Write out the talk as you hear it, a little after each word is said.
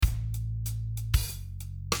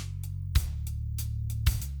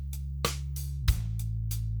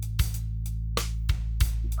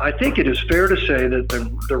I think it is fair to say that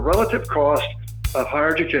the relative cost of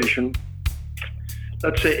higher education,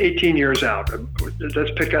 let's say 18 years out, let's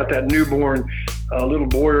pick out that newborn little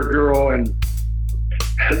boy or girl, and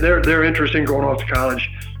they're interested in going off to college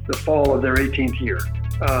the fall of their 18th year.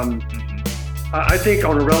 I think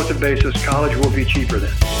on a relative basis, college will be cheaper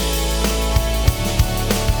then.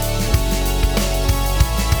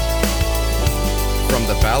 From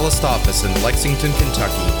the Ballast office in Lexington,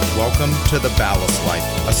 Kentucky, welcome to The Ballast Life,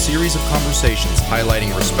 a series of conversations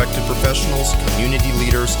highlighting respected professionals, community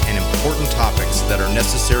leaders, and important topics that are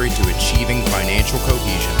necessary to achieving financial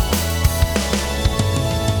cohesion.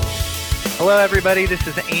 Hello, everybody. This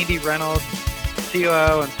is Andy Reynolds,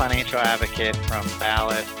 COO and financial advocate from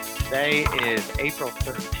Ballast. Today is April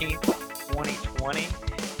 13th, 2020,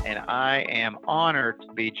 and I am honored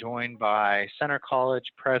to be joined by Center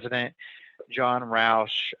College President John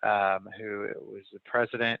Roush, who was the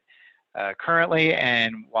president currently,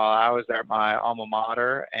 and while I was there at my alma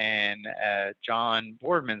mater, and John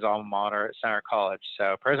Boardman's alma mater at Center College.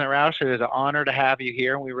 So, President Roush, it is an honor to have you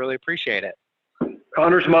here, and we really appreciate it.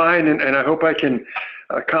 Honor's mine, and I hope I can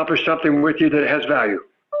accomplish something with you that has value.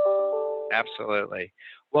 Absolutely.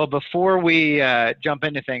 Well, before we jump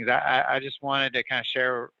into things, I just wanted to kind of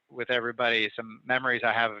share with everybody some memories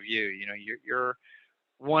I have of you. You know, you're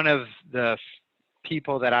one of the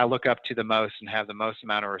people that I look up to the most and have the most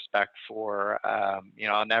amount of respect for. You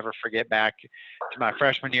know, I'll never forget back to my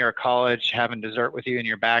freshman year of college, having dessert with you in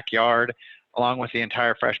your backyard, along with the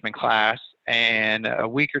entire freshman class. And a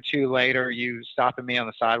week or two later, you stopping me on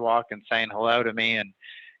the sidewalk and saying hello to me and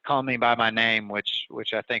calling me by my name, which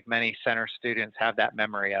I think many center students have that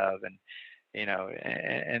memory of. And, you know,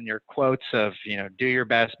 and your quotes of, you know, do your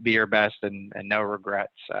best, be your best, and no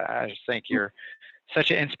regrets. I just think you're such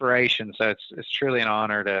an inspiration. So it's truly an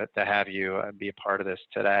honor to have you be a part of this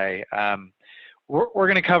today. We're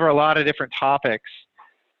going to cover a lot of different topics,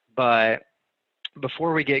 but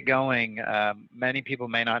before we get going, many people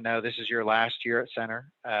may not know this is your last year at Center,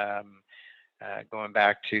 going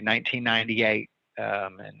back to 1998,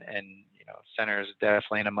 and you know, Center is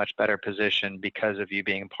definitely in a much better position because of you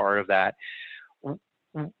being part of that.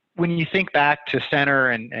 When you think back to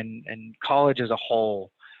Center and college as a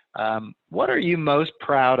whole, what are you most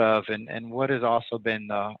proud of, and what has also been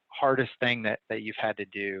the hardest thing that you've had to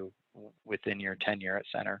do within your tenure at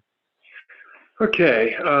Center?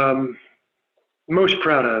 Okay. Most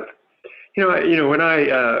proud of, you know, when I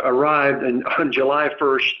arrived on July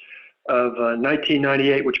 1st of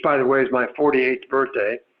 1998, which by the way is my 48th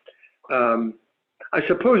birthday, I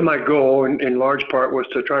suppose my goal in large part was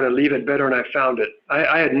to try to leave it better than I found it.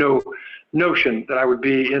 I had no notion that I would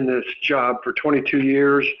be in this job for 22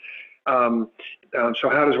 years. So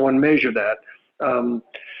how does one measure that?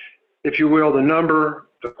 If you will, the number,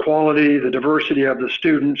 the quality, the diversity of the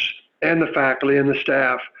students and the faculty and the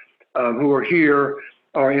staff who are here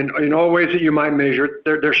are in all ways that you might measure,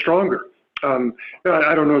 they're stronger.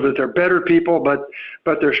 I don't know that they're better people, but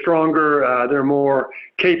they're stronger. They're more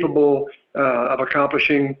capable of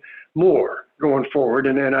accomplishing more going forward,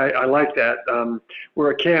 and I like that.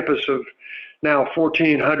 We're a campus of now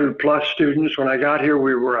 1,400 plus students. When I got here,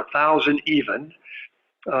 we were 1,000 even.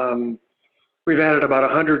 We've added about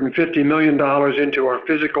 $150 million into our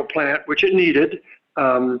physical plant, which it needed.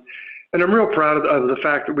 And I'm real proud of the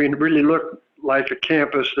fact that we really look like a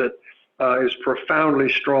campus that is profoundly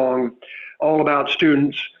strong, all about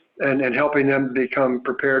students and helping them become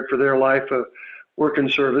prepared for their life of work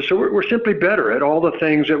and service. So we're simply better at all the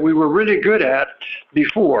things that we were really good at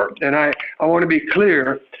before. And I want to be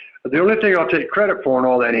clear, the only thing I'll take credit for in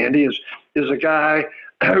all that, Andy, is a guy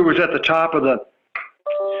who was at the top of the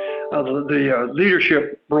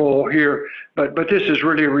leadership role here, but this is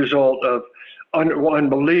really a result of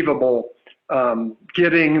unbelievable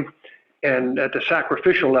giving and at the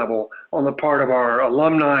sacrificial level on the part of our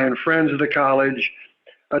alumni and friends of the college,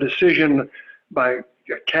 a decision by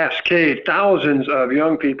cascade, thousands of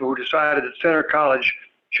young people who decided that Center College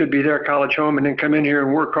should be their college home and then come in here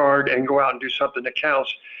and work hard and go out and do something that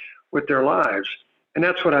counts with their lives. And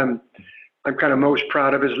that's what I'm kind of most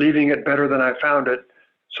proud of, is leaving it better than I found it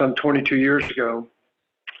some 22 years ago.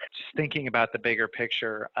 Just thinking about the bigger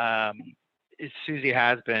picture, Susie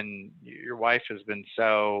your wife has been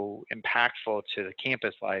so impactful to the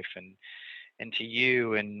campus life and to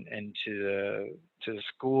you and to the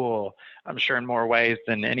school, I'm sure in more ways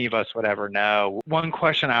than any of us would ever know. One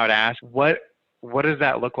question I would ask, what does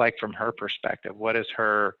that look like from her perspective? What is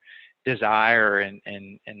her desire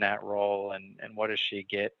in that role, and what does she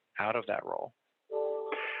get out of that role?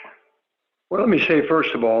 Well, let me say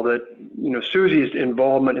first of all that, you know, Susie's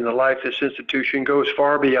involvement in the life of this institution goes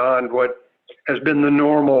far beyond what has been the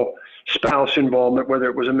normal spouse involvement, whether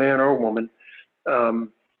it was a man or a woman.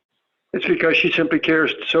 It's because she simply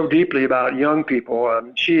cares so deeply about young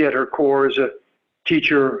people. She, at her core, is a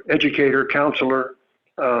teacher, educator, counselor,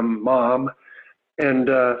 mom, and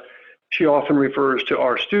she often refers to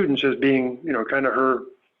our students as being, kind of her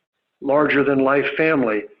larger-than-life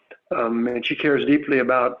family. And she cares deeply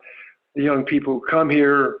about the young people who come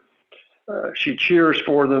here. She cheers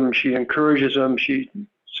for them. She encourages them. She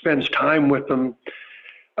spends time with them.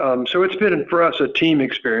 So it's been, for us, a team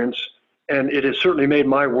experience, and it has certainly made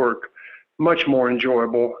my work much more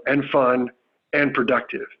enjoyable and fun and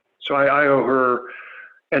productive. So I owe her,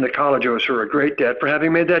 and the college owes her, a great debt for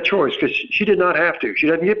having made that choice, because she did not have to. She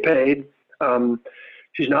doesn't get paid.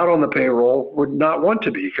 She's not on the payroll, would not want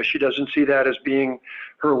to be, because she doesn't see that as being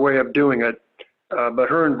her way of doing it. But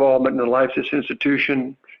her involvement in the life of this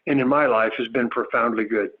institution and in my life has been profoundly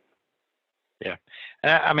good. Yeah.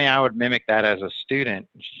 I mean, I would mimic that as a student.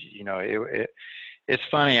 It's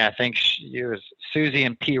funny. I think it was Susie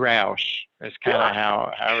and P. Roush is kind of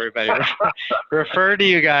how everybody referred to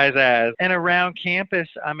you guys as. And around campus,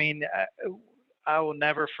 I mean, I will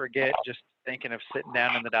never forget just thinking of sitting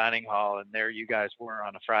down in the dining hall, and there you guys were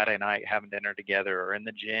on a Friday night having dinner together, or in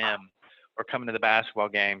the gym, or coming to the basketball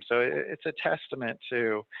game. So it's a testament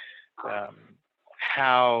to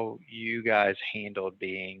how you guys handled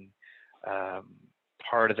being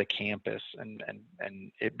part of the campus and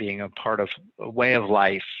it being a part of a way of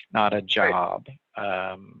life, not a job.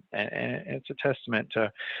 And it's a testament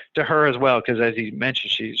to her as well, because as you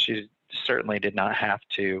mentioned, she certainly did not have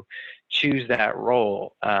to choose that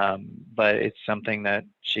role, but it's something that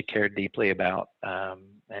she cared deeply about,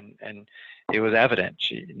 and it was evident.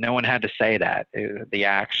 No one had to say that. The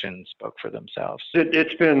actions spoke for themselves.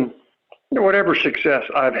 It's been, whatever success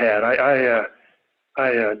I've had, I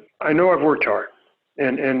know I've worked hard,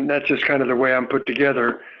 and that's just kind of the way I'm put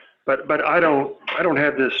together. But I don't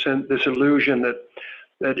have this illusion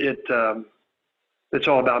that it's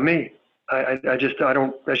all about me. I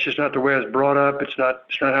don't. That's just not the way I was brought up. It's not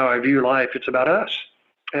how I view life. It's about us,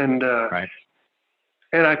 and right.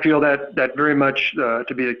 And I feel that very much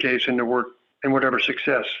to be the case in the work and whatever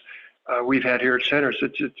success we've had here at Centers.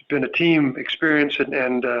 It's been a team experience,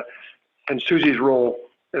 and Susie's role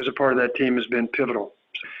as a part of that team has been pivotal.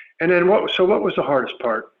 And then what was the hardest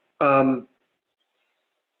part? I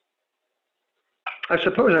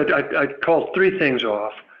suppose I'd call three things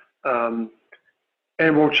off.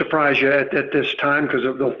 And won't surprise you at this time, because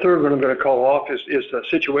the third one I'm going to call off is the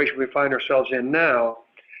situation we find ourselves in now.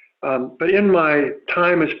 But in my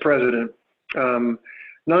time as president,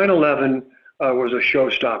 9/11 was a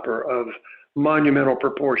showstopper of monumental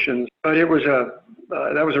proportions. But it was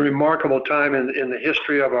that was a remarkable time in the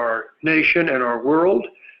history of our nation and our world.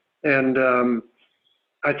 And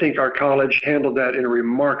I think our college handled that in a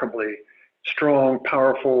remarkably strong,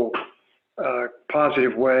 powerful,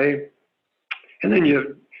 positive way. And then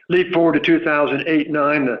you leap forward to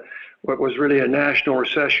 2008-9, what was really a national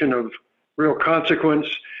recession of real consequence.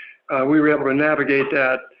 We were able to navigate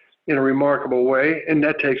that in a remarkable way, and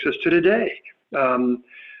that takes us to today.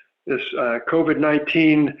 This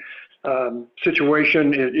COVID-19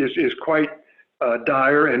 situation is quite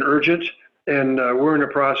dire and urgent, and we're in the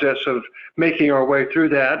process of making our way through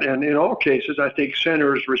that. And in all cases, I think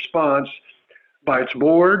Center's response by its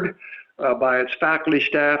board, by its faculty,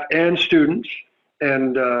 staff, and students,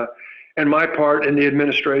 and my part in the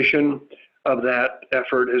administration of that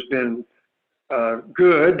effort has been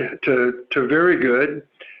good to very good.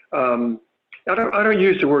 I don't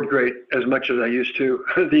use the word great as much as I used to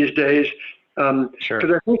these days, Sure.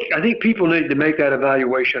 because I think people need to make that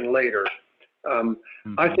evaluation later.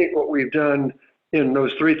 I think what we've done in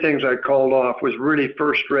those three things I called off was really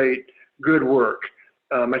first-rate good work.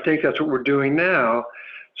 I think that's what we're doing now.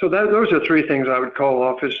 So those are three things I would call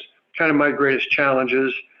off as kind of my greatest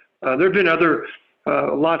challenges. There have been other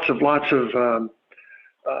lots of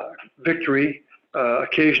victory,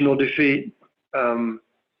 occasional defeat,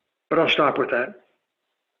 but I'll stop with that.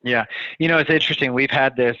 Yeah, it's interesting. We've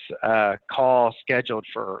had this call scheduled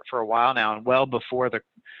for a while now, and well before the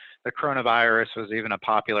coronavirus was even a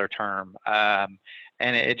popular term, and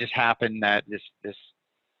it just happened that this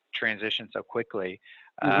transitioned so quickly.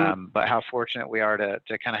 But how fortunate we are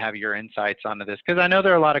to kind of have your insights onto this, because I know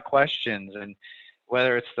there are a lot of questions, and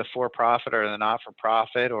whether it's the for-profit or the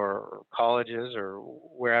not-for-profit or colleges or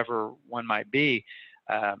wherever one might be,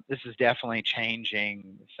 this is definitely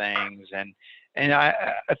changing things. And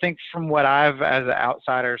I think from what as an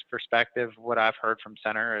outsider's perspective, what I've heard from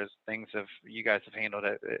Center is you guys have handled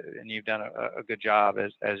it, and you've done a good job,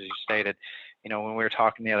 as you stated. When we were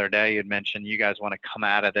talking the other day, you'd mentioned you guys want to come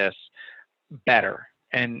out of this better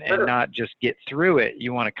and not just get through it.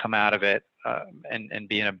 You want to come out of it and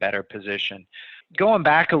be in a better position. Going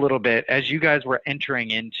back a little bit, as you guys were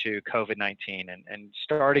entering into COVID-19 and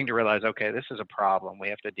starting to realize, okay, this is a problem we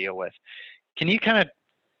have to deal with. Can you kind of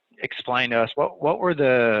explain to us what were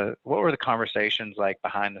the conversations like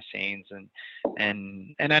behind the scenes,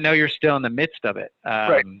 and I know you're still in the midst of it,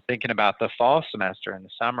 right. Thinking about the fall semester and the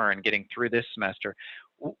summer and getting through this semester.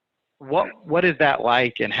 What is that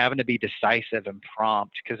like, and having to be decisive and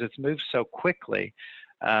prompt because it's moved so quickly?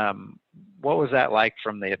 What was that like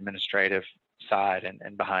from the administrative side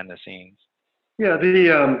and behind the scenes? Yeah,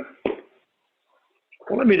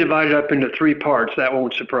 well, let me divide it up into three parts. That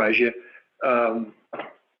won't surprise you.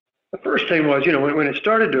 The first thing was, when it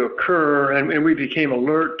started to occur and we became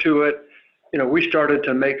alert to it, we started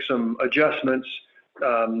to make some adjustments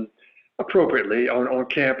appropriately on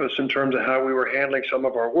campus in terms of how we were handling some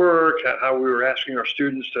of our work, how we were asking our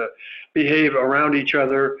students to behave around each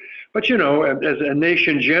other. But, as a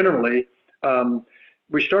nation generally,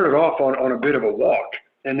 we started off on a bit of a walk,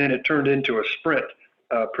 and then it turned into a sprint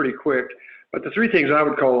pretty quick. But the three things I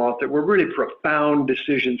would call out that were really profound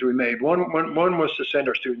decisions we made. One was to send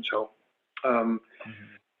our students home.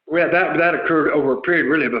 That occurred over a period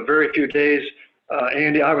really of a very few days.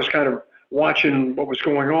 Andy, I was kind of watching what was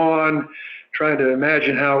going on, trying to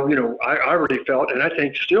imagine how, I really felt, and I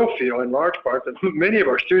think still feel in large part, that many of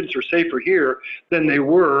our students are safer here than they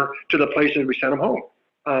were to the places we sent them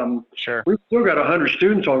home. Sure. We've still got 100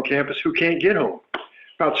 students on campus who can't get home.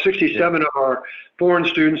 About 67 of our foreign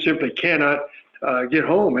students simply cannot get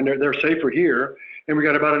home, and they're safer here. And we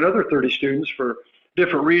got about another 30 students for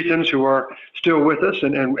different reasons who are still with us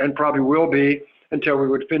and probably will be until we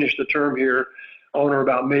would finish the term here on or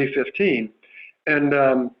about May 15.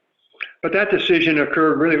 And but that decision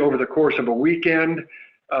occurred really over the course of a weekend,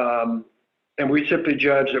 and we simply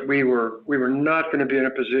judged that we were not going to be in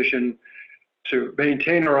a position to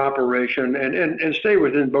maintain our operation and stay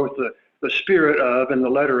within both the spirit of and the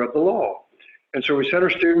letter of the law. And so we sent our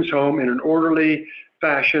students home in an orderly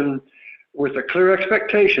fashion with a clear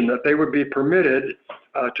expectation that they would be permitted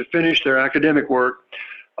to finish their academic work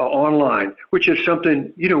online, which is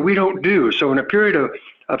something, we don't do. So in a period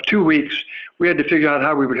of 2 weeks, we had to figure out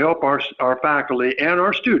how we would help our faculty and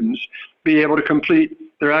our students be able to complete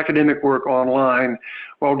their academic work online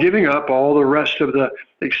while giving up all the rest of the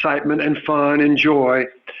excitement and fun and joy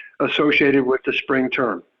associated with the spring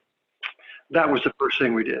term. That was the first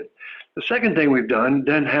thing we did. The second thing we've done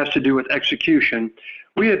then has to do with execution.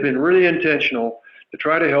 We have been really intentional to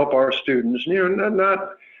try to help our students,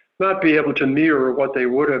 not be able to mirror what they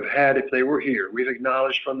would have had if they were here. We've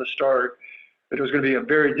acknowledged from the start that it was going to be a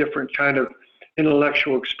very different kind of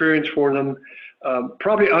intellectual experience for them.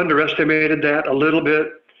 Probably underestimated that a little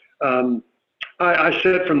bit. I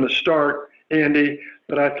said from the start, Andy,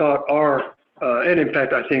 that I thought and in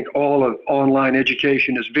fact, I think all of online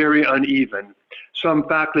education is very uneven. Some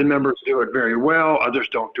faculty members do it very well, others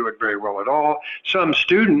don't do it very well at all. Some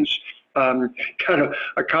students kind of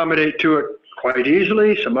accommodate to it quite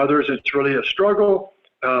easily. Some others, it's really a struggle.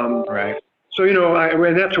 Right. So,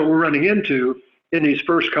 and that's what we're running into in these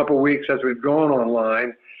first couple of weeks as we've gone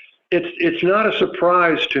online. It's not a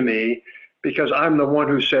surprise to me because I'm the one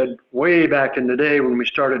who said way back in the day when we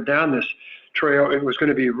started down this trail, it was going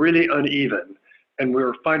to be really uneven. And we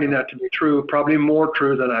were finding that to be true, probably more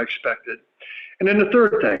true than I expected. And then the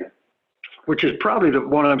third thing, which is probably the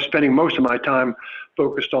one I'm spending most of my time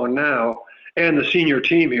focused on now, and the senior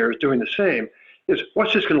team here is doing the same, is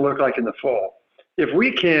what's this going to look like in the fall? If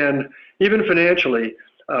we can, even financially,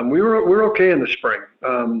 we're okay in the spring.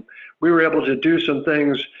 We were able to do some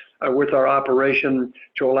things with our operation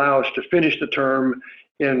to allow us to finish the term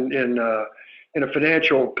in a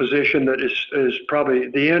financial position that is probably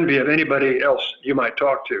the envy of anybody else you might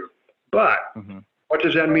talk to. But what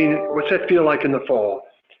does that mean? What's that feel like in the fall?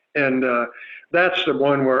 And that's the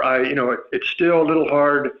one where it's still a little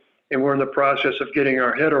hard, and we're in the process of getting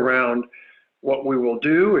our head around what we will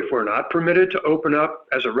do if we're not permitted to open up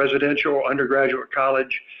as a residential undergraduate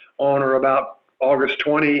college on or about August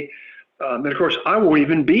 20. And of course, I won't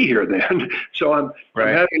even be here then. So I'm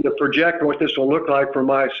having to project what this will look like for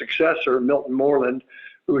my successor, Milton Moreland,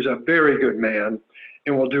 who is a very good man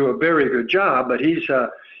and will do a very good job. But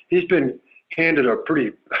he's been handed a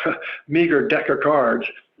pretty meager deck of cards.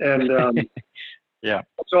 And yeah.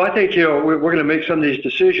 So I think, we're going to make some of these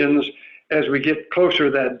decisions as we get closer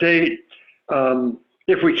to that date.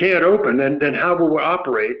 If we can't open, then how will we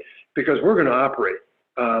operate? Because we're going to operate.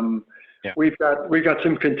 Yeah. We've got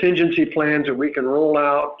some contingency plans that we can roll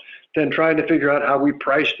out, then trying to figure out how we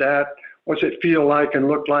price that. What's it feel like and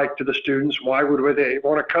look like to the students? Why would they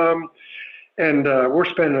want to come? And we're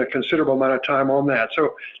spending a considerable amount of time on that.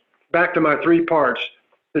 So back to my 3 parts.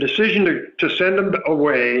 The decision to send them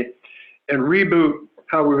away and reboot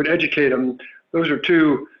how we would educate them, those are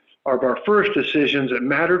 2 of our first decisions that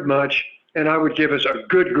mattered much, and I would give us a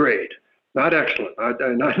good grade, not excellent,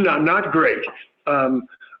 not great, a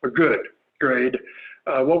good grade.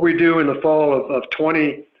 What we do in the fall of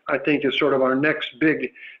 20, I think, is sort of our next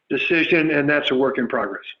big decision, and that's a work in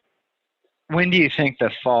progress. When do you think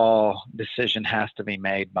the fall decision has to be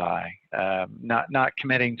made by? Not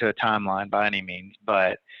committing to a timeline by any means,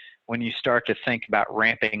 but when you start to think about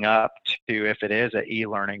ramping up to, if it is an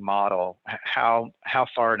e-learning model, how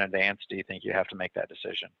far in advance do you think you have to make that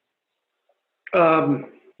decision?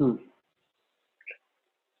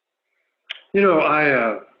 You know,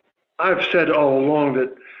 I've said all along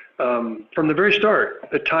that from the very start,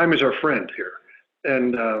 that time is our friend here,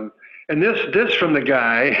 and this from the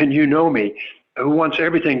guy, and you know me, who wants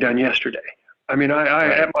everything done yesterday. I mean,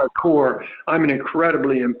 I at my core, I'm an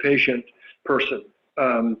incredibly impatient person.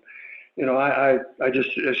 You know, I just,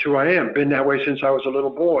 it's who I am. Been that way since I was a little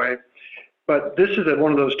boy. But this is at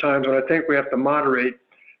one of those times when I think we have to moderate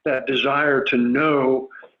that desire to know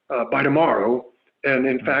by tomorrow, and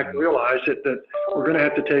in fact realize that we're going to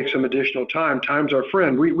have to take some additional time. Time's our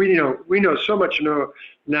friend. We know so much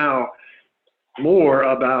now more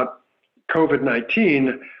about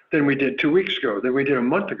COVID-19 than we did 2 weeks ago, than we did a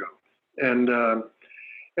month ago, and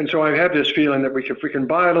so I have this feeling that if we can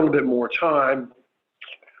buy a little bit more time,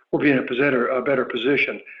 we'll be in a better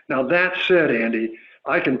position. Now that said, Andy,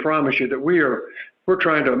 I can promise you that we're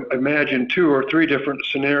trying to imagine 2 or 3 different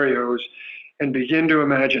scenarios and begin to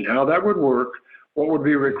imagine how that would work, what would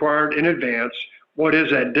be required in advance, what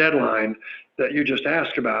is that deadline that you just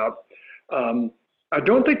asked about. I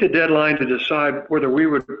don't think the deadline to decide whether we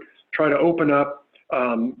would try to open up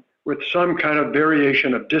with some kind of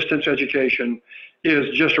variation of distance education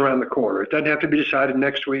is just around the corner. It doesn't have to be decided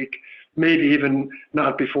next week, maybe even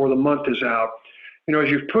not before the month is out. You know, as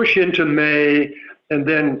you push into May and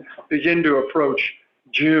then begin to approach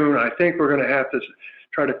June, I think we're going to have to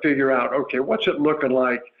try to figure out, okay, what's it looking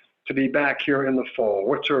like to be back here in the fall?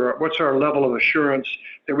 What's our level of assurance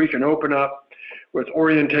that we can open up with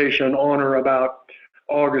orientation on or about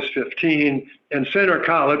August 15, and Center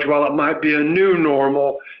College, while it might be a new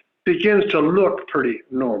normal, begins to look pretty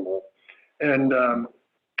normal. And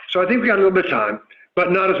so I think we got a little bit of time,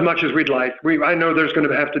 but not as much as we'd like. I know there's going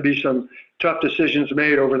to have to be some tough decisions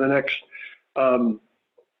made over the next 4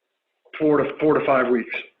 to 5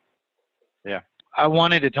 weeks. Yeah. I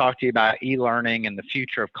wanted to talk to you about e-learning and the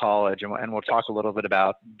future of college, and we'll talk a little bit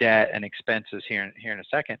about debt and expenses here in a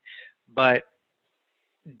second. But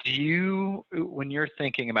when you're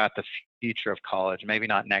thinking about the future of college, maybe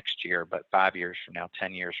not next year, but 5 years from now,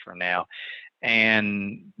 10 years from now,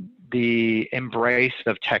 and the embrace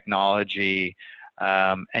of technology,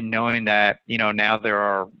 and knowing that, now there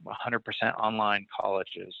are 100% online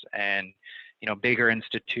colleges and, bigger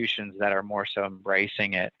institutions that are more so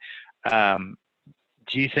embracing it.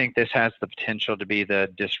 Do you think this has the potential to be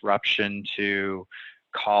the disruption to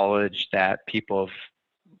college that people have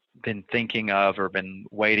been thinking of or been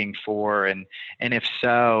waiting for? And if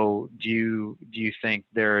so, do you think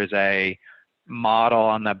there is a model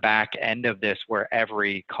on the back end of this where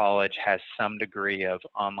every college has some degree of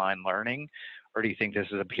online learning? Or do you think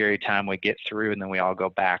this is a period of time we get through and then we all go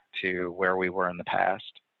back to where we were in the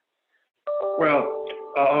past? Well,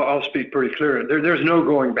 I'll speak pretty clearly. There's no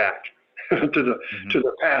going back to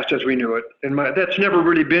the past as we knew it. And that's never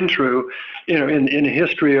really been true, in the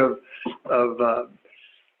history of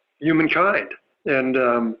humankind.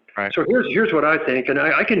 And Right. So here's what I think, and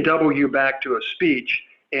I can double you back to a speech,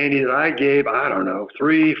 Andy, that I gave, I don't know,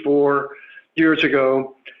 3-4 years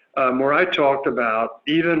ago, where I talked about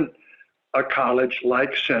even a college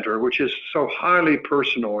like Center, which is so highly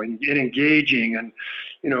personal and engaging, and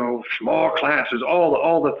small classes,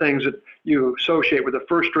 all the things that you associate with a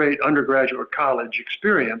first-rate undergraduate college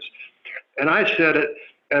experience. And I said it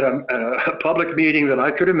at a public meeting that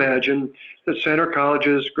I could imagine that Center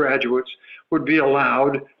College's graduates would be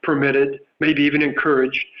allowed, permitted, maybe even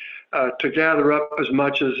encouraged to gather up as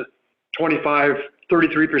much as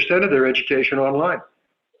 33% of their education online.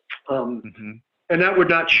 And that would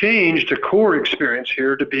not change the core experience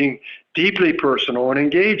here to being deeply personal and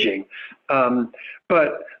engaging.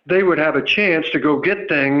 But they would have a chance to go get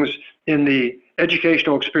things in the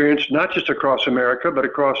educational experience, not just across America, but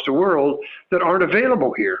across the world, that aren't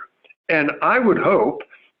available here. And I hoped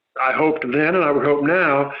then, and I would hope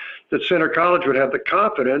now, that Center College would have the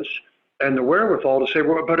confidence and the wherewithal to say,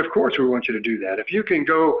 well, but of course we want you to do that. If you can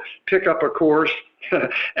go pick up a course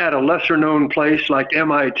at a lesser known place like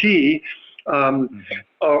MIT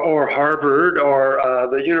or Harvard or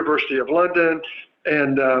the University of London,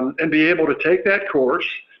 and be able to take that course,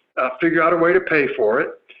 figure out a way to pay for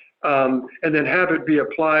it, and then have it be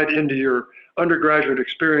applied into your undergraduate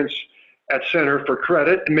experience at Center for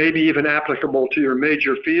credit, and maybe even applicable to your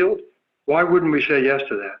major field. Why wouldn't we say yes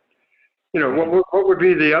to that? What would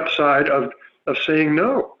be the upside of saying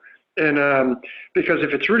no? And because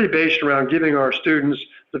if it's really based around giving our students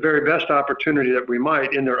the very best opportunity that we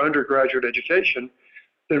might in their undergraduate education,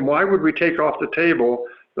 then why would we take off the table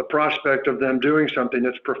the prospect of them doing something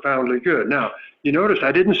that's profoundly good? Now, you notice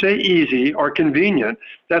I didn't say easy or convenient.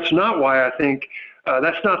 That's not why I think,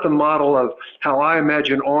 that's not the model of how I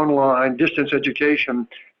imagine online distance education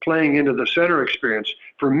playing into the center experience.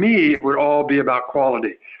 For me, it would all be about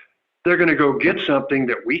quality. They're going to go get something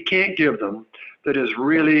that we can't give them that is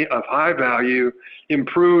really of high value,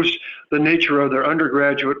 improves the nature of their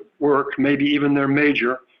undergraduate work, maybe even their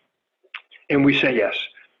major, and we say yes.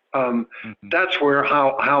 That's where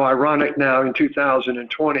how ironic now in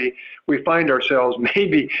 2020 we find ourselves,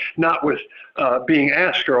 maybe not with being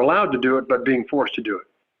asked or allowed to do it, but being forced to do it.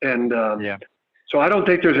 And so I don't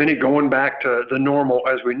think there's any going back to the normal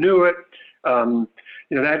as we knew it.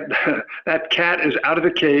 That cat is out of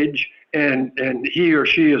the cage, and he or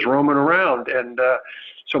she is roaming around. And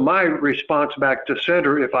so my response back to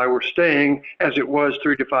Center, if I were staying as it was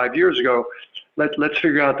 3 to 5 years ago, let's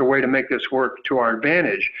figure out the way to make this work to our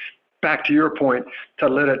advantage. Back to your point, to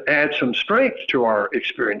let it add some strength to our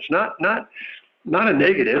experience, not a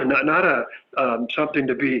negative, not a something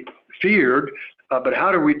to be feared, but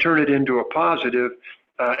how do we turn it into a positive,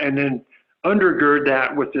 and then undergird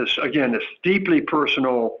that with this, again, this deeply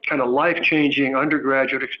personal, kind of life-changing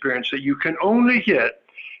undergraduate experience that you can only get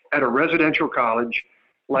at a residential college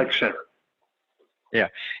like Center. Yeah,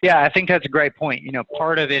 I think that's a great point.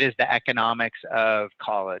 Part of it is the economics of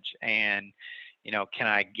college, and what can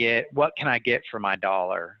I get for my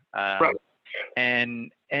dollar? Right.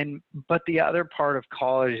 But the other part of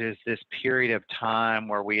college is this period of time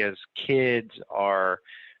where we as kids are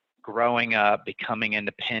growing up, becoming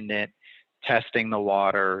independent, testing the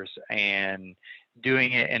waters, and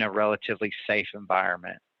doing it in a relatively safe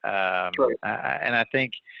environment. Right. And I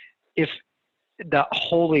think if the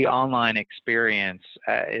wholly online experience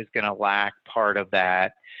is going to lack part of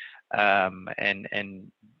that, and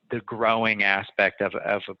the growing aspect of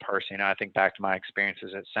a person. I think back to my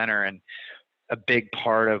experiences at Center, and a big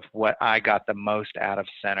part of what I got the most out of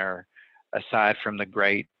Center, aside from the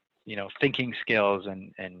great, thinking skills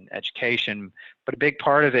and education, but a big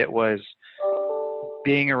part of it was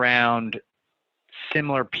being around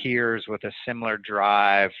similar peers with a similar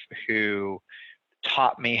drive who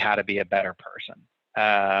taught me how to be a better person.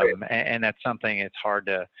 And that's something it's hard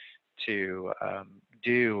to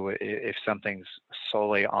do if something's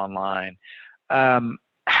solely online.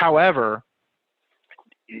 However,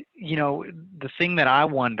 the thing that I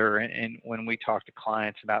wonder, and when we talk to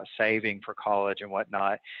clients about saving for college and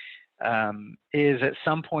whatnot, is at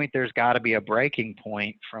some point there's got to be a breaking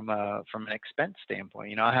point from an expense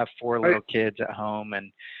standpoint. I have 4 little kids at home,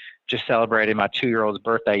 and just celebrated my 2-year-old's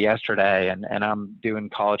birthday yesterday, and I'm doing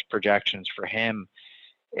college projections for him,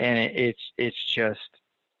 and it's just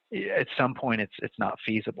at some point it's not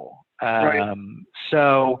feasible.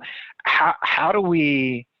 So how do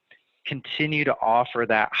we continue to offer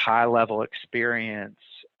that high level experience,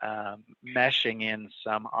 meshing in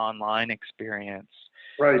some online experience?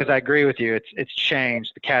 Because I agree with you, it's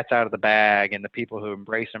changed. The cat's out of the bag, and the people who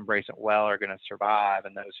embrace it well are going to survive,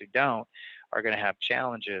 and those who don't are going to have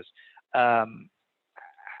challenges. How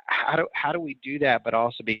do we do that, but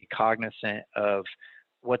also be cognizant of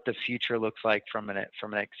what the future looks like from an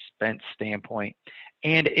expense standpoint?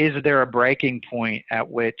 And is there a breaking point at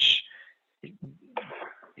which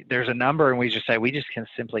there's a number and we just say we just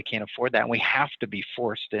simply can't afford that, and we have to be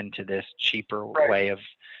forced into this cheaper way of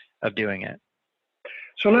doing it?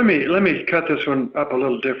 So let me cut this one up a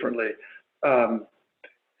little differently. The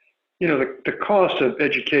cost of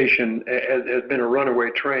education has been a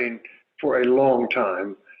runaway train for a long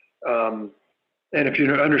time. And if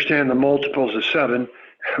you understand the multiples of 7,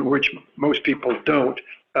 which most people don't,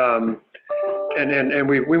 and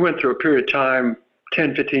we went through a period of time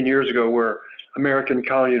 10, 15 years ago where American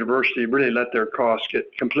College University really let their costs get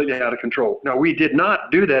completely out of control. Now, we did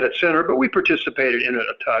not do that at Center, but we participated in it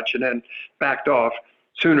a touch and then backed off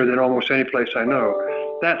sooner than almost any place I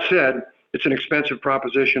know. That said, it's an expensive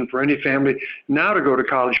proposition for any family now to go to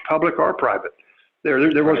college, public or private. There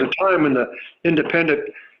was a time when the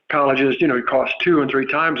independent colleges, it cost 2 and 3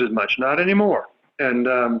 times as much. Not anymore. And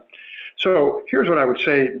so here's what I would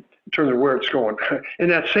say in terms of where it's going. In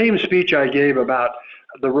that same speech I gave about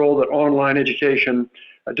the role that online education,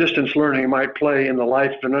 distance learning might play in the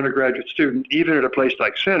life of an undergraduate student, even at a place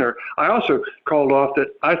like Center, I also called off that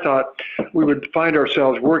I thought we would find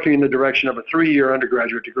ourselves working in the direction of a 3-year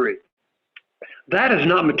undergraduate degree. That has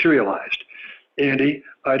not materialized, Andy.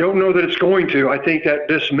 I don't know that it's going to. I think that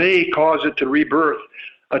this may cause it to rebirth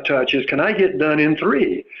a touch. Is, can I get done in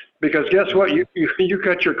 3? Because guess what? You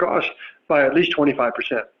cut your costs by at least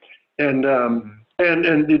 25%. And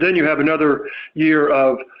then you have another year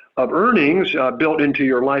of earnings built into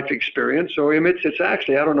your life experience. So it's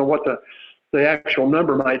actually, I don't know what the actual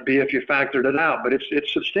number might be if you factored it out, but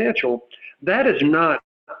it's substantial. That has not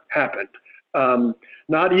happened.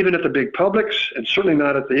 Not even at the big publics, and certainly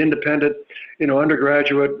not at the independent,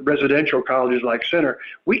 undergraduate residential colleges like Center.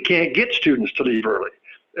 We can't get students to leave early.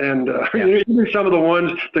 And even some of the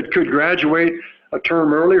ones that could graduate a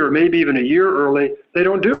term early or maybe even a year early, they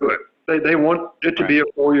don't do it. They want it to be a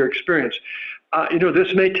 4-year experience.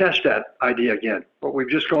 This may test that idea again. What we've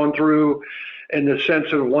just gone through in the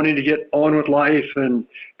sense of wanting to get on with life and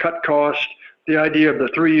cut costs, the idea of the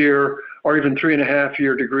 3-year or even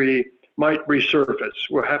 3.5-year degree might resurface.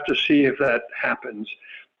 We'll have to see if that happens.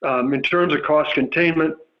 In terms of cost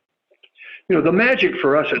containment, the magic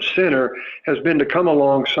for us at Center has been to come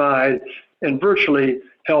alongside and virtually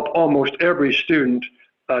help almost every student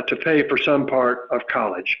to pay for some part of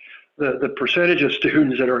college. The percentage of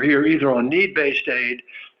students that are here either on need-based aid,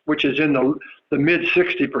 which is in the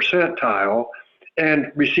mid-60 percentile,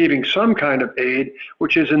 and receiving some kind of aid,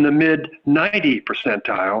 which is in the mid-90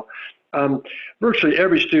 percentile. Virtually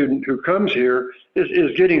every student who comes here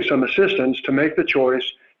is getting some assistance to make the choice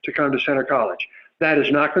to come to Center College. That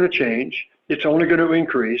is not going to change. It's only going to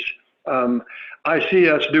increase. I see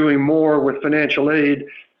us doing more with financial aid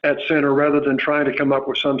at Center rather than trying to come up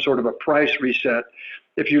with some sort of a price reset.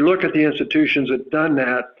 If you look at the institutions that have done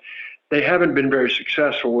that, they haven't been very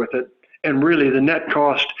successful with it. And really the net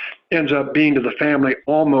cost ends up being to the family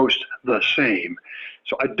almost the same.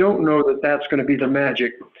 So I don't know that that's going to be the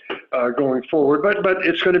magic going forward, but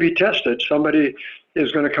it's going to be tested. Somebody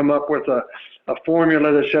is going to come up with a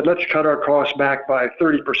formula that said, let's cut our costs back by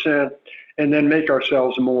 30% and then make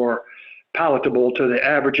ourselves more palatable to the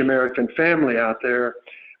average American family out there.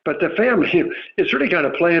 But the family is really kind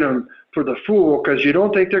of playing them for the fool because you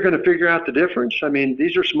don't think they're going to figure out the difference. I mean,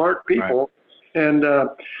 these are smart people. Right. And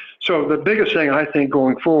so the biggest thing I think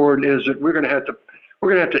going forward is that we're going to have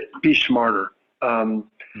to be smarter.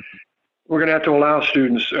 We're going to have to allow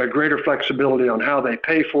students greater flexibility on how they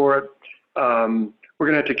pay for it. We're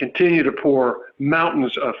going to have to continue to pour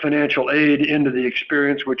mountains of financial aid into the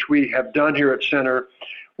experience, which we have done here at Center.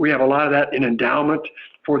 We have a lot of that in endowment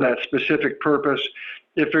for that specific purpose.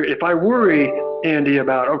 If I worry, Andy,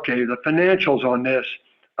 about, okay, the financials on this,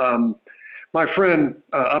 my friend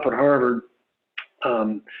up at Harvard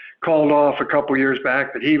called off a couple years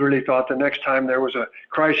back that he really thought the next time there was a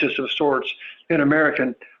crisis of sorts in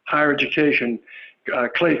American higher education,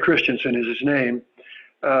 Clay Christensen is his name,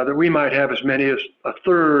 that we might have as many as a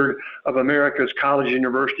third of America's college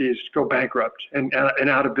universities go bankrupt and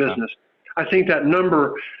out of business. I think that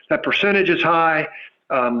number, that percentage is high.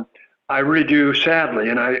 I really do, sadly,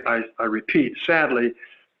 and I repeat, sadly,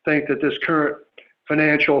 think that this current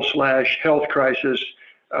financial/health crisis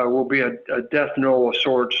will be a death knell of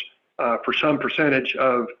sorts for some percentage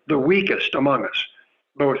of the weakest among us,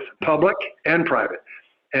 both public and private.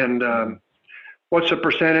 And what's the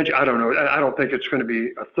percentage? I don't know. I don't think it's going to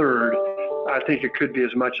be a third. I think it could be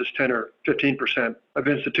as much as 10 or 15% of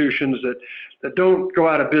institutions that don't go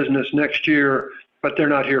out of business next year, but they're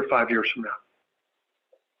not here 5 years from now.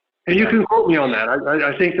 And you can quote me on that.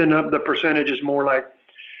 I think the percentage is more like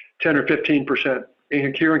 10 or 15%.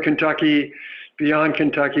 Here in Kentucky, beyond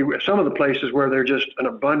Kentucky, some of the places where there's just an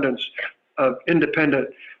abundance of independent,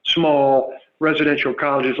 small residential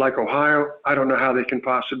colleges like Ohio, I don't know how they can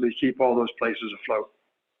possibly keep all those places afloat.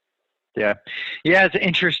 Yeah, it's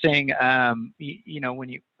interesting.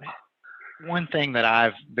 One thing that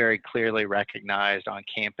I've very clearly recognized on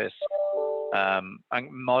campus, on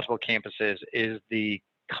multiple campuses, is the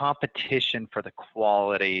competition for the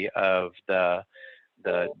quality of the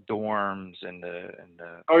dorms and the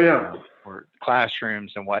or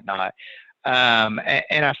classrooms and whatnot. And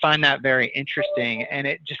I find that very interesting, and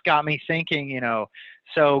it just got me thinking,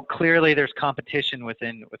 so clearly there's competition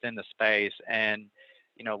within the space, and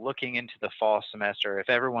looking into the fall semester, if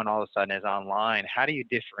everyone all of a sudden is online, how do you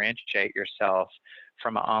differentiate yourself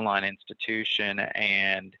from an online institution?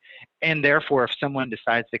 And therefore, if someone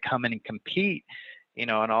decides to come in and compete, and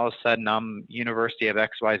all of a sudden I'm University of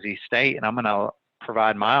XYZ State, and I'm going to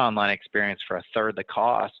provide my online experience for a third the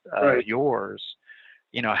cost of yours,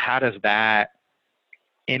 how does that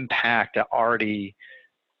impact an already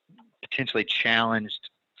potentially challenged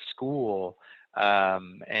school?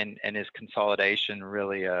 And is consolidation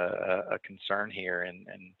really a concern here? And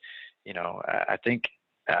I think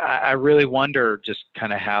I really wonder just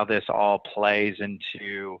kind of how this all plays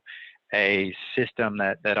into a system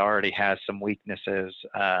that already has some weaknesses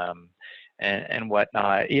and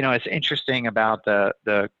whatnot. It's interesting about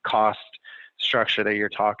the cost structure that you're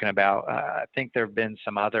talking about. I think there have been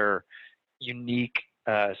some other unique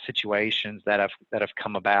situations that have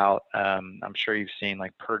come about. I'm sure you've seen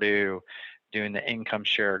like Purdue doing the income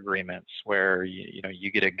share agreements where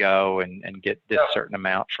you get to go and get this certain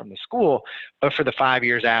amount from the school, but for the 5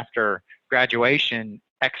 years after graduation,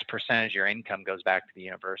 X percentage of your income goes back to the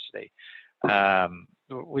university,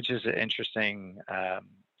 which is an interesting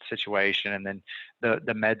situation. And then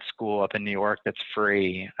the med school up in New York that's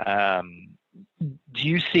free. Do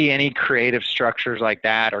you see any creative structures like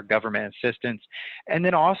that or government assistance? And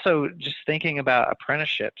then also just thinking about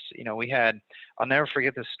apprenticeships, I'll never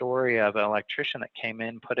forget the story of an electrician that came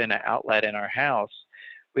in, put in an outlet in our house.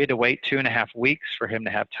 We had to wait 2.5 weeks for him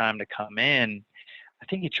to have time to come in. I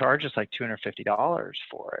think he charged us like $250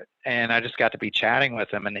 for it. And I just got to be chatting with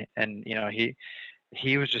him, and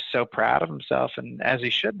he was just so proud of himself, and as he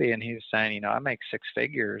should be. And he was saying, I make 6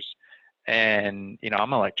 figures, and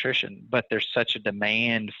I'm an electrician, but there's such a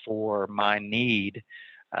demand for my need.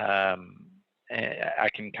 I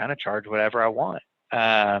can kind of charge whatever I want.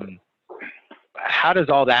 How does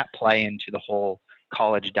all that play into the whole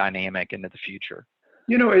college dynamic into the future?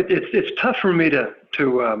 It's tough for me to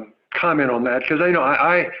comment on that, because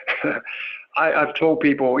I've told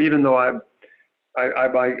people, even though I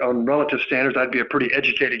on relative standards I'd be a pretty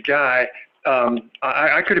educated guy,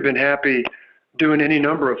 I could have been happy doing any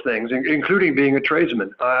number of things, including being a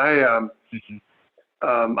tradesman. That's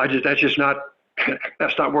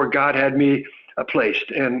not where God had me placed,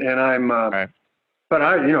 and I'm. Right. But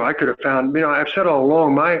I could have found. I've said all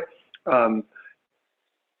along,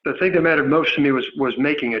 the thing that mattered most to me was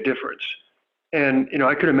making a difference, and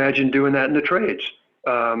I could imagine doing that in the trades,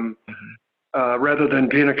 rather than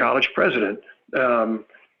being a college president.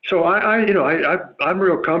 So I'm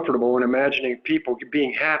real comfortable in imagining people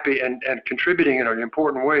being happy and contributing in an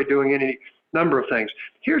important way, doing any number of things.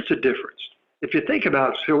 Here's the difference. If you think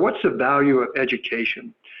about, so what's the value of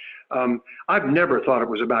education? I've never thought it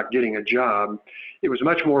was about getting a job. It was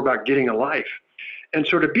much more about getting a life. And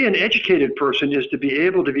so to be an educated person is to be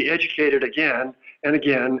able to be educated again and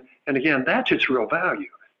again and again. That's its real value.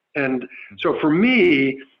 And so for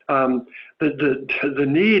me, the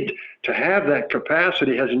need to have that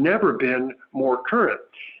capacity has never been more current.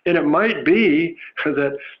 And it might be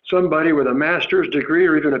that somebody with a master's degree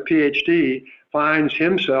or even a PhD finds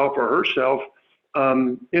himself or herself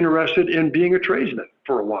interested in being a tradesman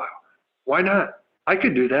for a while. Why not? I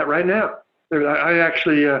could do that right now. I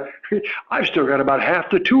actually, I've still got about half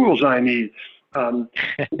the tools I need to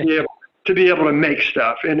be able to make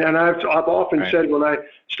stuff. And I've often said, when I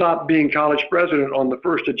stopped being college president on the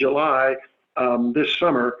 1st of July this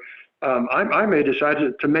summer, I may decide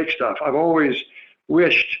to make stuff. I've always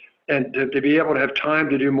wished and to be able to have time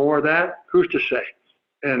to do more of that. Who's to say?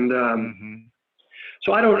 And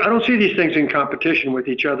so I don't see these things in competition with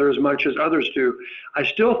each other as much as others do. I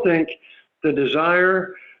still think the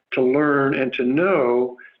desire to learn and to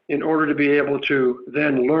know in order to be able to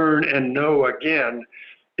then learn and know again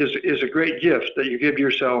is a great gift that you give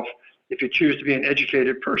yourself if you choose to be an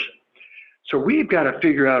educated person. So we've got to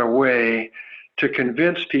figure out a way to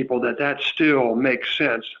convince people that still makes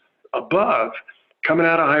sense above coming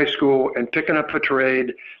out of high school and picking up a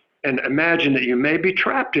trade and imagine that you may be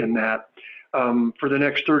trapped in that for the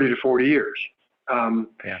next 30 to 40 years.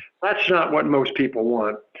 That's not what most people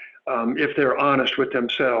want if they're honest with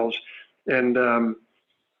themselves.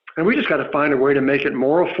 And we just got to find a way to make it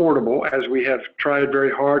more affordable, as we have tried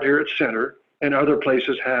very hard here at Center and other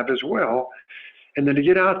places have as well. And then to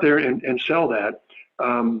get out there and sell that.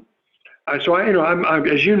 I'm, as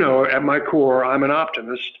you know, at my core, I'm an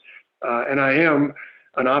optimist, and I am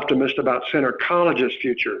an optimist about Center College's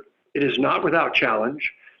future. It is not without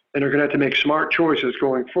challenge, and they're going to have to make smart choices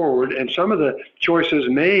going forward. And some of the choices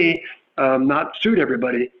may not suit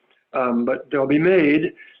everybody, but they'll be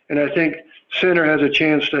made. And I think Center has a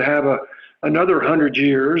chance to have another 100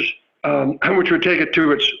 years, which would take it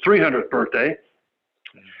to its 300th birthday,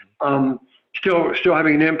 still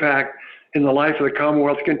having an impact in the life of the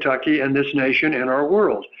Commonwealth of Kentucky and this nation and our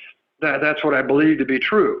world. That's what I believe to be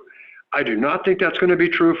true. I do not think that's going to be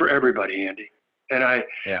true for everybody, Andy. And I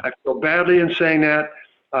feel badly in saying that,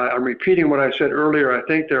 I'm repeating what I said earlier. I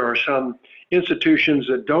think there are some institutions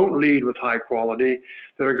that don't lead with high quality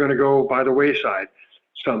that are going to go by the wayside.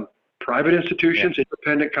 Some private institutions,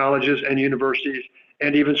 independent colleges and universities,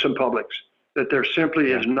 and even some publics that there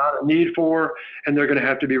simply is not a need for, and they're going to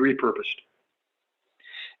have to be repurposed.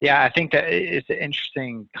 Yeah, I think that it's an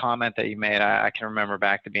interesting comment that you made. I can remember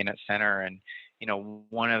back to being at Center, and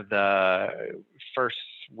one of the first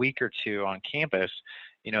week or two on campus,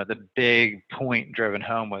 the big point driven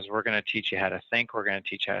home was, we're going to teach you how to think. We're going to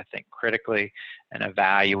teach you how to think critically and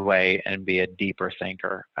evaluate and be a deeper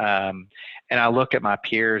thinker. And I look at my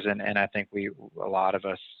peers, and I think a lot of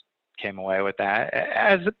us came away with that,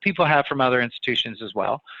 as people have from other institutions as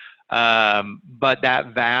well. But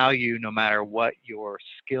that value, no matter what your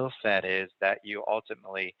skill set is, that you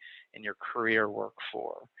ultimately in your career work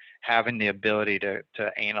for, having the ability to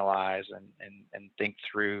analyze and think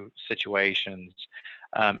through situations,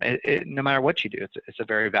 no matter what you do, it's a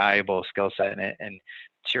very valuable skill set. And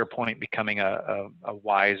to your point, becoming a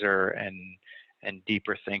wiser and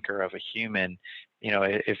deeper thinker of a human,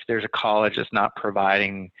 if there's a college that's not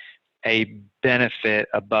providing a benefit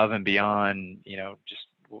above and beyond, just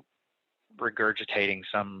regurgitating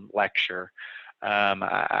some lecture,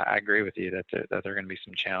 I agree with you that there are going to be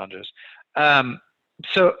some challenges.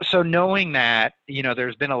 So knowing that,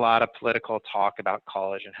 there's been a lot of political talk about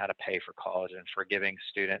college and how to pay for college and forgiving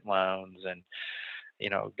student loans and,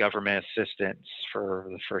 government assistance for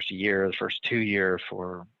the first year, the first 2 years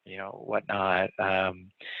for, whatnot.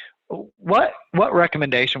 What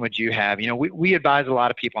recommendation would you have? We advise a lot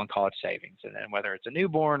of people on college savings, and whether it's a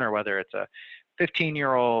newborn or whether it's a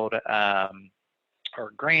 15-year-old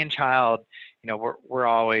or grandchild, we're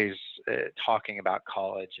always talking about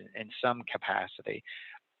college in some capacity.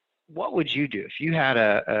 What would you do if you had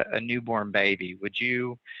a newborn baby? Would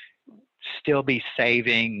you still be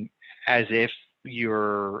saving as if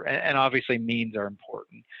and obviously means are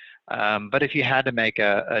important, but if you had to make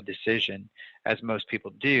a decision, as most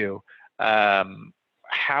people do,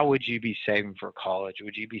 how would you be saving for college?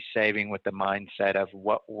 Would you be saving with the mindset of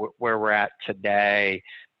where we're at today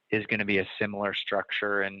is going to be a similar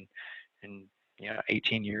structure in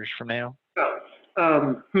 18 years from now?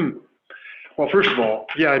 Well, first of all,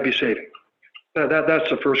 yeah, I'd be saving. That's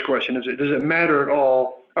the first question. Does it matter at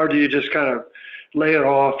all, or do you just kind of lay it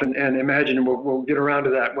off and imagine we'll get around to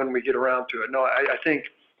that when we get around to it? No, I think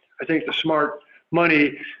the smart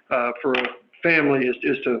money for a family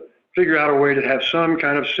is to figure out a way to have some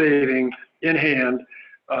kind of saving in hand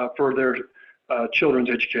for their children's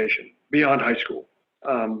education beyond high school.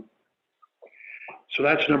 So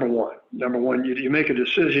that's number one. Number one, you make a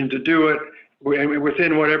decision to do it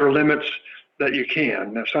within whatever limits that you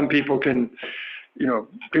can. Now, some people can,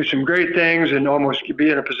 do some great things and almost be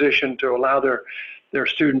in a position to allow their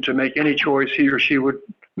student to make any choice he or she would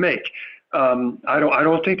make. I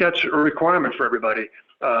don't think that's a requirement for everybody,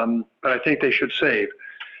 but I think they should save.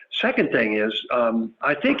 Second thing is,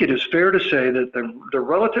 I think it is fair to say that the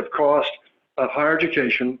relative cost of higher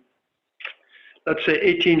education, let's say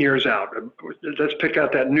 18 years out, let's pick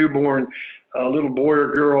out that newborn little boy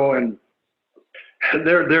or girl, and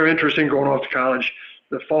they're interested in going off to college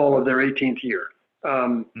the fall of their 18th year.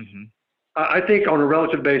 I think on a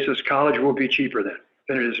relative basis, college will be cheaper than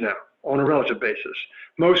it is now, on a relative basis.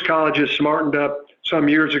 Most colleges smartened up some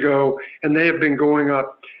years ago, and they have been going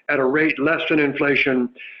up at a rate less than inflation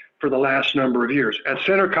for the last number of years. At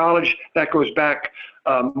Center College, that goes back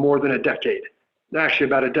more than a decade. Actually,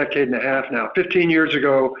 about a decade and a half now. 15 years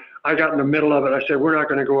ago, I got in the middle of it. I said, we're not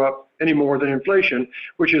going to go up any more than inflation,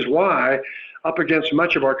 which is why, up against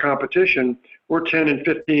much of our competition, we're $10,000 and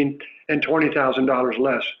 $15,000 and $20,000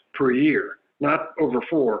 less per year, not over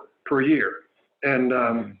 $4,000 per year. And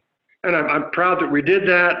I'm proud that we did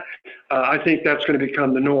that. I think that's going to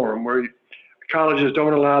become the norm, where colleges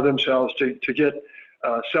don't allow themselves to get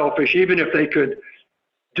selfish, even if they could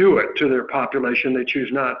do it to their population, they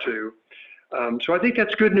choose not to. So I think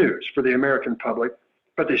that's good news for the American public,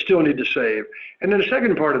 but they still need to save. And then the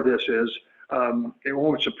second part of this is, it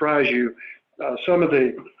won't surprise you, some of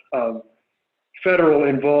the federal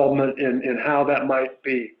involvement in how that might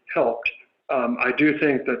be helped. I do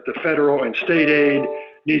think that the federal and state aid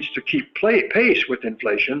needs to keep pace with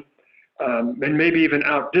inflation, and maybe even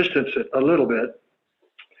outdistance it a little bit.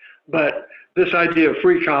 But this idea of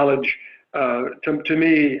free college, to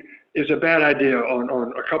me, is a bad idea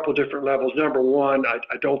on a couple of different levels. Number one, I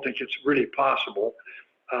don't think it's really possible.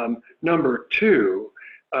 Number two,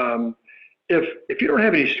 if you don't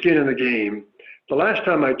have any skin in the game, the last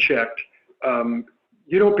time I checked,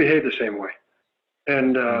 you don't behave the same way.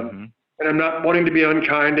 And And I'm not wanting to be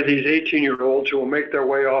unkind to these 18-year-olds who will make their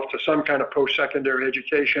way off to some kind of post-secondary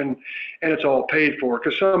education and it's all paid for,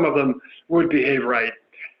 because some of them would behave right.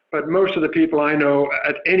 But most of the people I know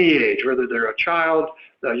at any age, whether they're a child,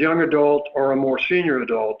 a young adult, or a more senior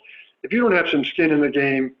adult, if you don't have some skin in the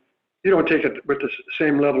game, you don't take it with the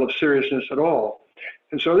same level of seriousness at all.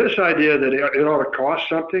 And so this idea that it ought to cost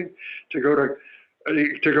something to go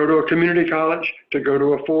to a community college, to go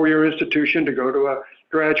to a four-year institution, to go to a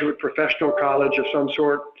graduate professional college of some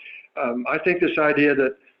sort, I think this idea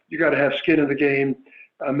that you got to have skin in the game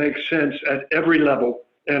makes sense at every level.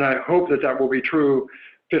 And I hope that that will be true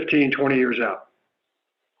 15, 20 years out.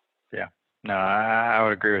 Yeah, no, I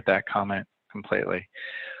would agree with that comment completely.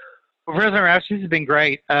 Well, President Roush, this has been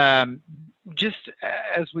great. Just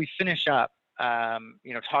as we finish up,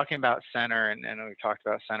 talking about center, and we've talked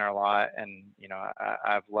about center a lot, and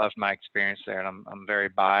I've loved my experience there, and I'm very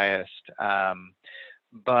biased.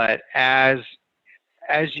 But as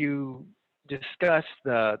you discuss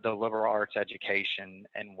the liberal arts education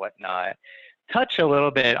and whatnot, touch a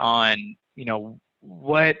little bit on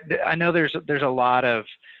what I know. There's a lot of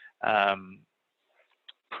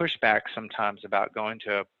pushback sometimes about going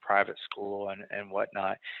to a private school and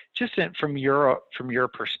whatnot. Just from your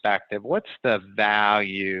perspective, what's the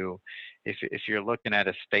value if you're looking at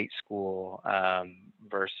a state school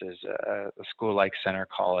versus a school like Center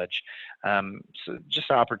College? So just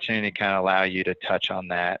an opportunity to kind of allow you to touch on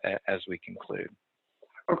that as we conclude.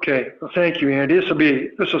 Okay, well, thank you, Andy. This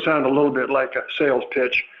will sound a little bit like a sales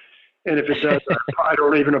pitch, and if it does, I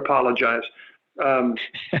don't even apologize.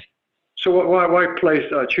 So why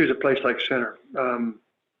choose a place like Center?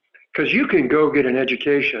 Because you can go get an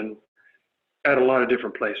education at a lot of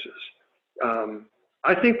different places.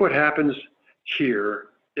 I think what happens here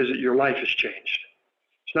is that your life has changed.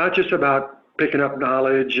 It's not just about picking up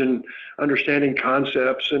knowledge and understanding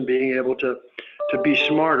concepts and being able to be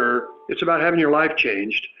smarter. It's about having your life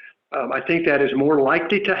changed. I think that is more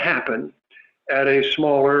likely to happen at a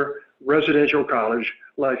smaller residential college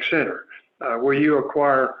like Center, where you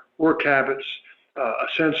acquire work habits, a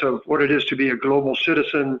sense of what it is to be a global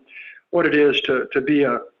citizen, what it is to be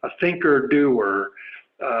a thinker-doer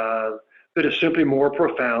that is simply more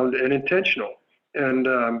profound and intentional. And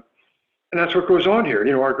that's what goes on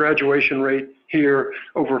here. Our graduation rate here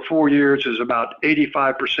over 4 years is about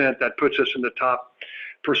 85%. That puts us in the top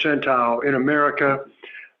percentile in America.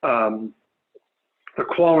 The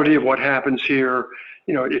quality of what happens here,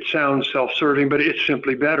 it sounds self-serving, but it's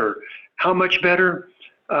simply better. How much better?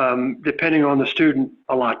 Depending on the student,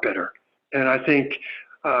 a lot better. And I think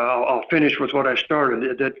I'll finish with what I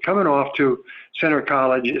started, that coming off to Center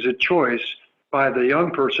College is a choice by the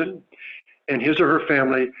young person and his or her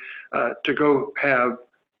family to go have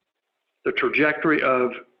the trajectory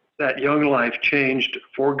of that young life changed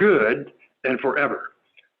for good and forever.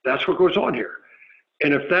 That's what goes on here.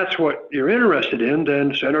 And if that's what you're interested in,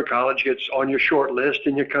 then Center College gets on your short list,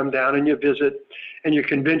 and you come down and you visit and you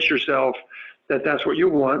convince yourself that that's what you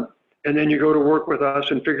want. And then you go to work with us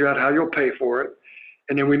and figure out how you'll pay for it.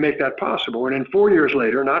 And then we make that possible. And then 4 years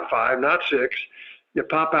later, not 5, not 6, you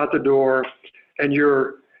pop out the door, and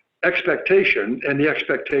your expectation, and the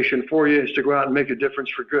expectation for you, is to go out and make a difference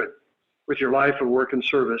for good with your life and work and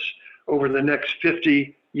service over the next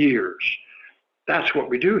 50 years. That's what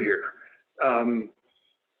we do here.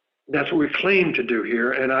 That's what we claim to do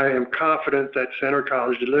here. And I am confident that Center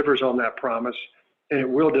College delivers on that promise, and it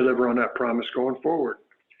will deliver on that promise going forward.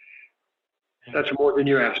 That's more than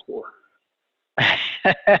you asked for.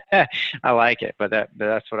 I like it, but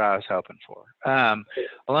that's what I was hoping for. Well,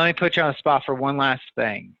 let me put you on the spot for one last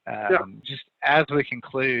thing. Just as we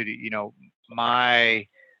conclude, my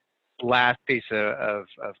last piece of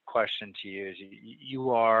question to you is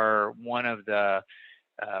you are one of the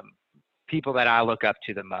people that I look up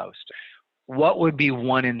to the most. What would be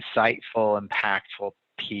one insightful, impactful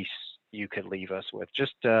piece you could leave us with,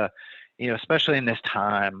 just especially in this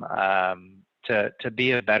time, to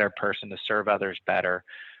be a better person, to serve others better?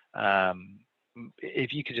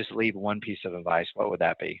 If you could just leave one piece of advice, what would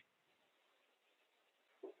that be?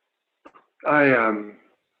 I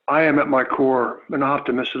am at my core an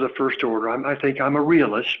optimist of the first order. I think I'm a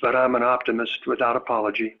realist, but I'm an optimist without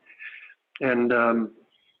apology. And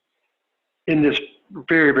in this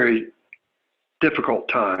very, very difficult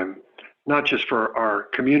time, not just for our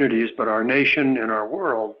communities, but our nation and our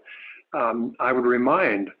world, I would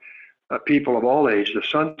remind people of all age, the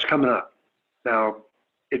sun's coming up. Now,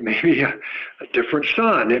 it may be a different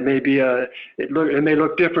sun. It may be it may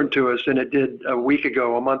look different to us than it did a week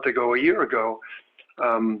ago, a month ago, a year ago.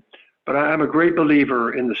 But I'm a great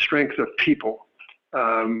believer in the strength of people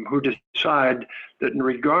who decide that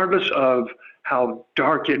regardless of how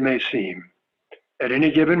dark it may seem, at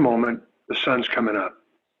any given moment, the sun's coming up.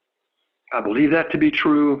 I believe that to be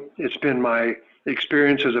true. It's been my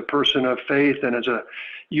experience as a person of faith and as a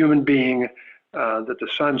human being that the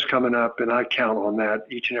sun's coming up, and I count on that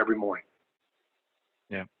each and every morning.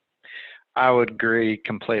 Yeah, I would agree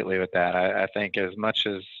completely with that. I think as much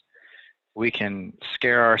as we can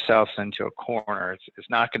scare ourselves into a corner, it's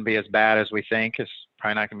not going to be as bad as we think. It's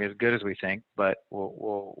probably not going to be as good as we think, but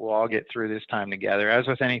we'll all get through this time together, as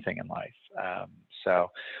with anything in life. Well,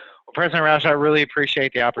 President Roush, I really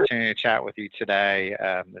appreciate the opportunity to chat with you today.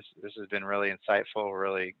 This has been really insightful,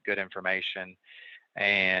 really good information,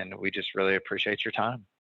 and we just really appreciate your time.